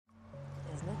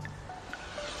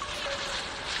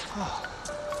We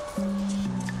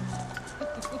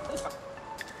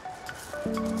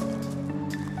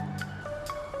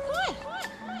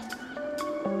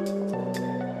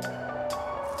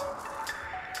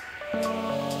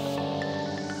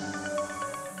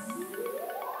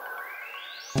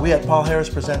at Paul Harris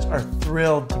Presents are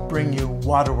thrilled to bring you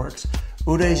Waterworks,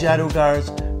 Uday Jadugar's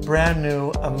brand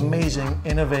new, amazing,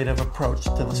 innovative approach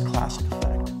to this classic effect.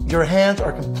 Your hands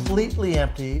are completely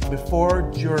empty before,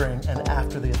 during, and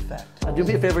after the effect. Do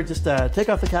me a favor, just take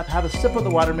off the cap, have a sip of the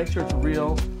water, make sure it's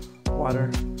real water,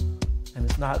 and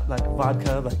it's not like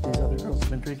vodka like these other girls have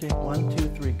been drinking. 1, 2,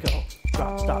 3, go.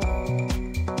 Stop, stop.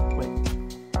 Wait.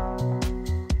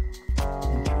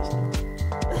 Interesting.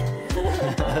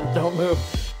 Don't move.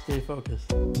 Stay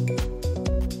focused.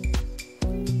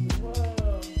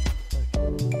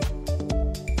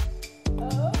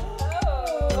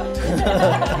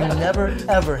 You never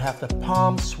ever have to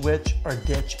palm, switch, or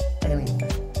ditch anything.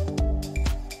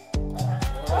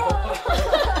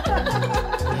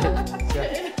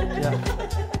 Yeah.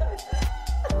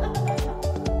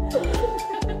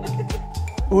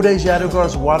 Uday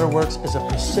Jadugar's Waterworks is a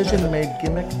precision-made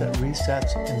gimmick that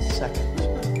resets in seconds.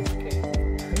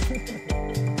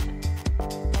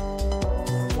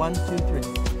 1, 2, 3.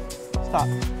 Stop.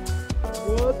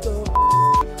 What the?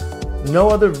 No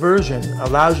other version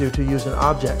allows you to use an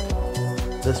object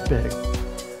this big.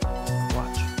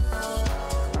 Watch.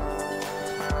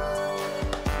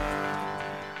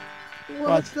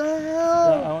 What the hell?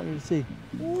 Yeah, I want you to see.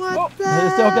 What the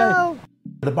It's hell? okay.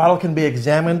 The bottle can be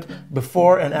examined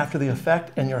before and after the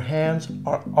effect, and your hands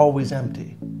are always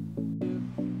empty. 2,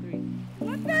 3.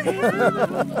 What the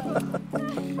hell?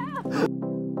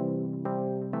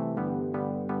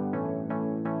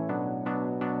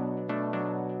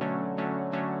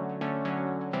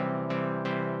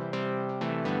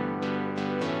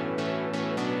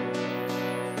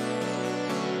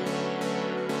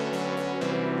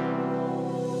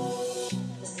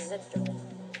 This is it, Joel.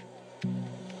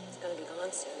 It's gonna be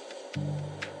gone soon.